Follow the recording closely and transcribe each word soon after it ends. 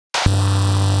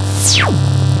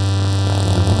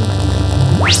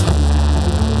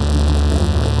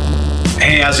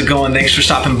Hey, how's it going? Thanks for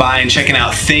stopping by and checking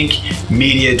out THiNK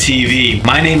Media TV.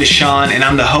 My name is Sean and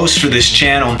I'm the host for this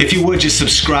channel. If you would, just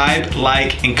subscribe,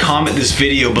 like, and comment this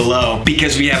video below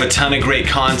because we have a ton of great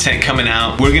content coming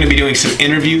out. We're gonna be doing some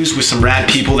interviews with some rad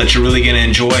people that you're really gonna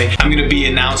enjoy. I'm gonna be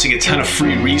announcing a ton of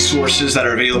free resources that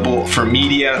are available for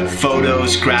media,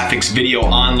 photos, graphics, video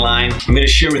online. I'm gonna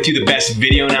share with you the best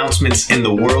video announcements in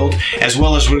the world, as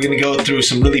well as we're gonna go through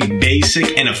some really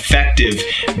basic and effective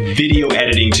video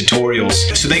editing tutorials.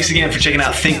 So thanks again for checking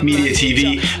out THiNK Media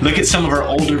TV. Look at some of our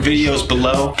older videos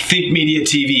below. THiNK Media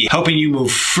TV, helping you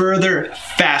move further,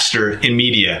 faster in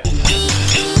media.